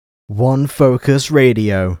One Focus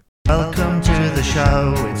Radio. Welcome to the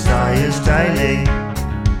show, it's Dyers Daily.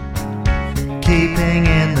 Keeping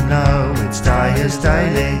in the know, it's Dyers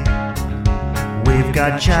Daily. We've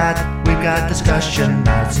got chat, we've got discussion,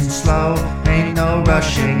 nice and slow, ain't no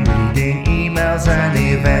rushing, reading emails and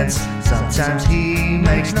events. Sometimes he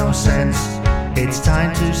makes no sense. It's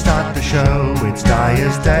time to start the show, it's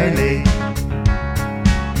Dyers Daily.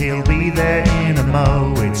 He'll be there in a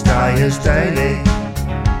mo, it's Dyers Daily.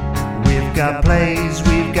 We've got plays,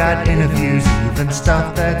 we've got interviews, even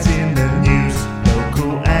stuff that's in the news.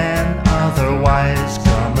 Local and otherwise,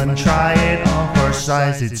 come and try it on for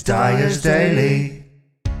size, it's Dyers Daily.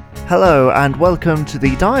 Hello and welcome to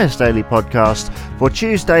the Dyers Daily podcast for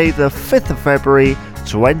Tuesday the 5th of February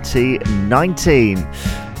 2019.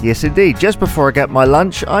 Yes indeed, just before I get my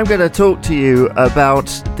lunch, I'm going to talk to you about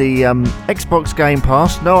the Xbox Game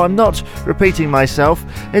Pass. No, I'm not repeating myself.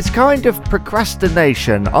 It's kind of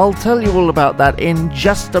procrastination. I'll tell you all about that in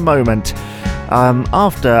just a moment,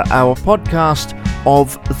 after our podcast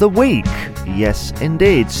of the week. Yes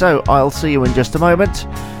indeed. So I'll see you in just a moment.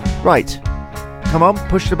 Right, come on,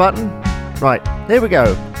 push the button. Right, here we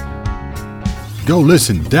go. Go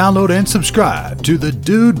listen, download, and subscribe to the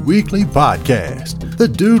Dude Weekly Podcast. The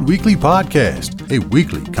Dude Weekly Podcast, a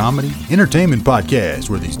weekly comedy entertainment podcast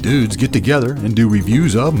where these dudes get together and do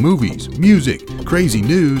reviews of movies, music, crazy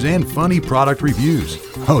news, and funny product reviews.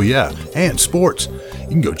 Oh yeah, and sports. You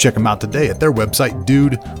can go check them out today at their website,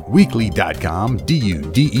 dudeweekly.com,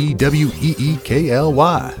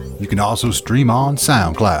 DUDEWEEKLY. You can also stream on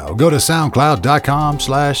SoundCloud. Go to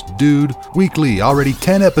soundcloud.com/dudeweekly. Already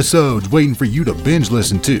 10 episodes waiting for you to binge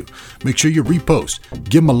listen to. Make sure you repost,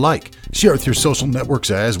 give them a like, share with your social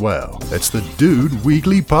networks as well. That's the Dude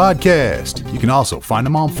Weekly Podcast. You can also find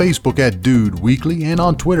them on Facebook at Dude Weekly and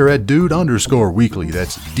on Twitter at Dude_Weekly.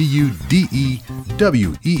 That's DUDEWEEKLY.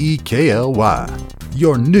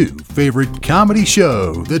 Your new favorite comedy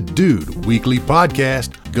show, the Dude Weekly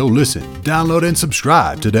Podcast. Go listen, download, and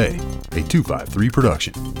subscribe today. A 253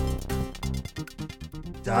 production.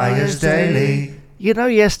 Dyers Daily. You know,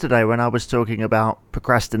 yesterday when I was talking about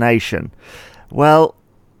procrastination, well,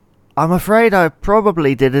 I'm afraid I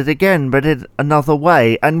probably did it again, but in another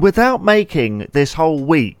way, and without making this whole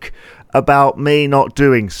week about me not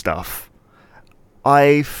doing stuff.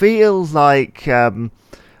 I feel like I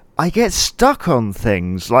get stuck on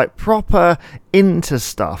things, like proper into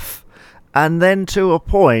stuff, and then to a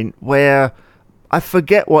point where I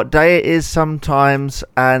forget what day it is sometimes,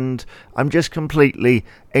 and I'm just completely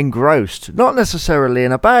engrossed. Not necessarily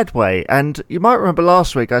in a bad way. And you might remember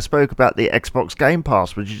last week I spoke about the Xbox Game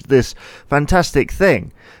Pass, which is this fantastic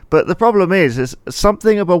thing. But the problem is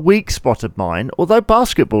something of a weak spot of mine, although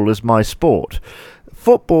basketball is my sport.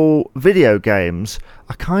 Football video games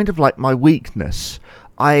are kind of like my weakness.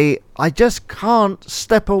 I just can't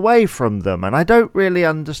step away from them, and I don't really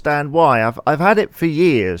understand why. I've had it for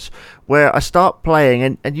years, where I start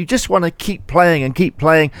playing, and you just want to keep playing and keep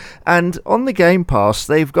playing. And on the Game Pass,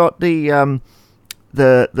 they've got the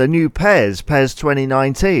new PES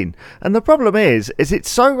 2019, and the problem is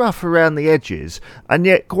it's so rough around the edges, and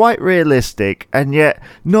yet quite realistic, and yet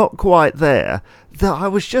not quite there, that I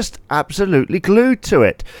was just absolutely glued to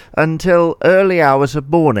it until early hours of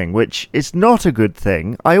morning, which is not a good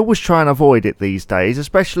thing. I always try and avoid it these days,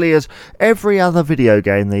 especially as every other video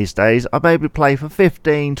game these days I maybe play for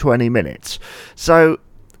 15-20 minutes. So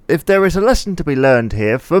if there is a lesson to be learned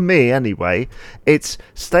here, for me anyway, it's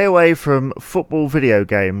stay away from football video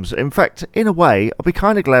games. In fact, in a way, I'll be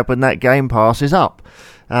kind of glad when that Game Pass is up.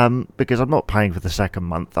 Because I'm not paying for the second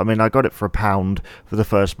month. I mean, I got it for £1 for the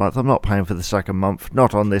first month. I'm not paying for the second month,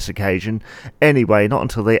 not on this occasion. Anyway, not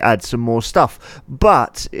until they add some more stuff.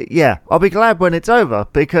 But, yeah, I'll be glad when it's over,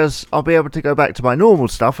 because I'll be able to go back to my normal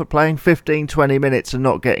stuff of playing 15-20 minutes and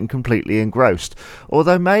not getting completely engrossed.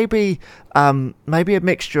 Although maybe a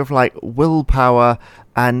mixture of, like, willpower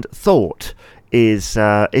and thought is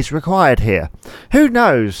required here. Who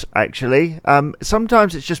knows, actually?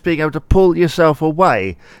 Sometimes it's just being able to pull yourself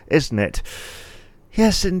away, isn't it?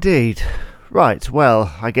 Yes, indeed. Right,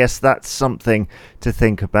 well, I guess that's something to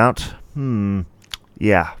think about.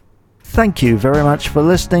 Yeah. Thank you very much for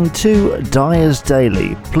listening to Dyers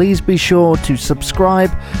Daily. Please be sure to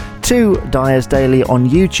subscribe to Dyers Daily on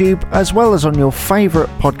YouTube, as well as on your favourite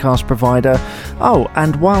podcast provider. Oh,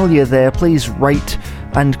 and while you're there, please rate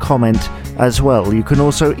and comment as well. You can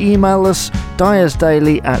also email us,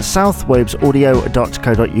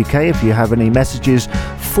 dyersdaily@southwavesaudio.co.uk, if you have any messages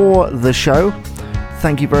for the show.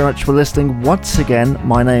 Thank you very much for listening once again.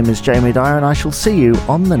 My name is Jamie Dyer, and I shall see you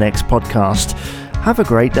on the next podcast. Have a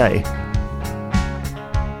great day.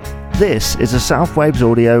 This is a Southwaves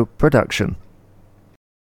Audio production.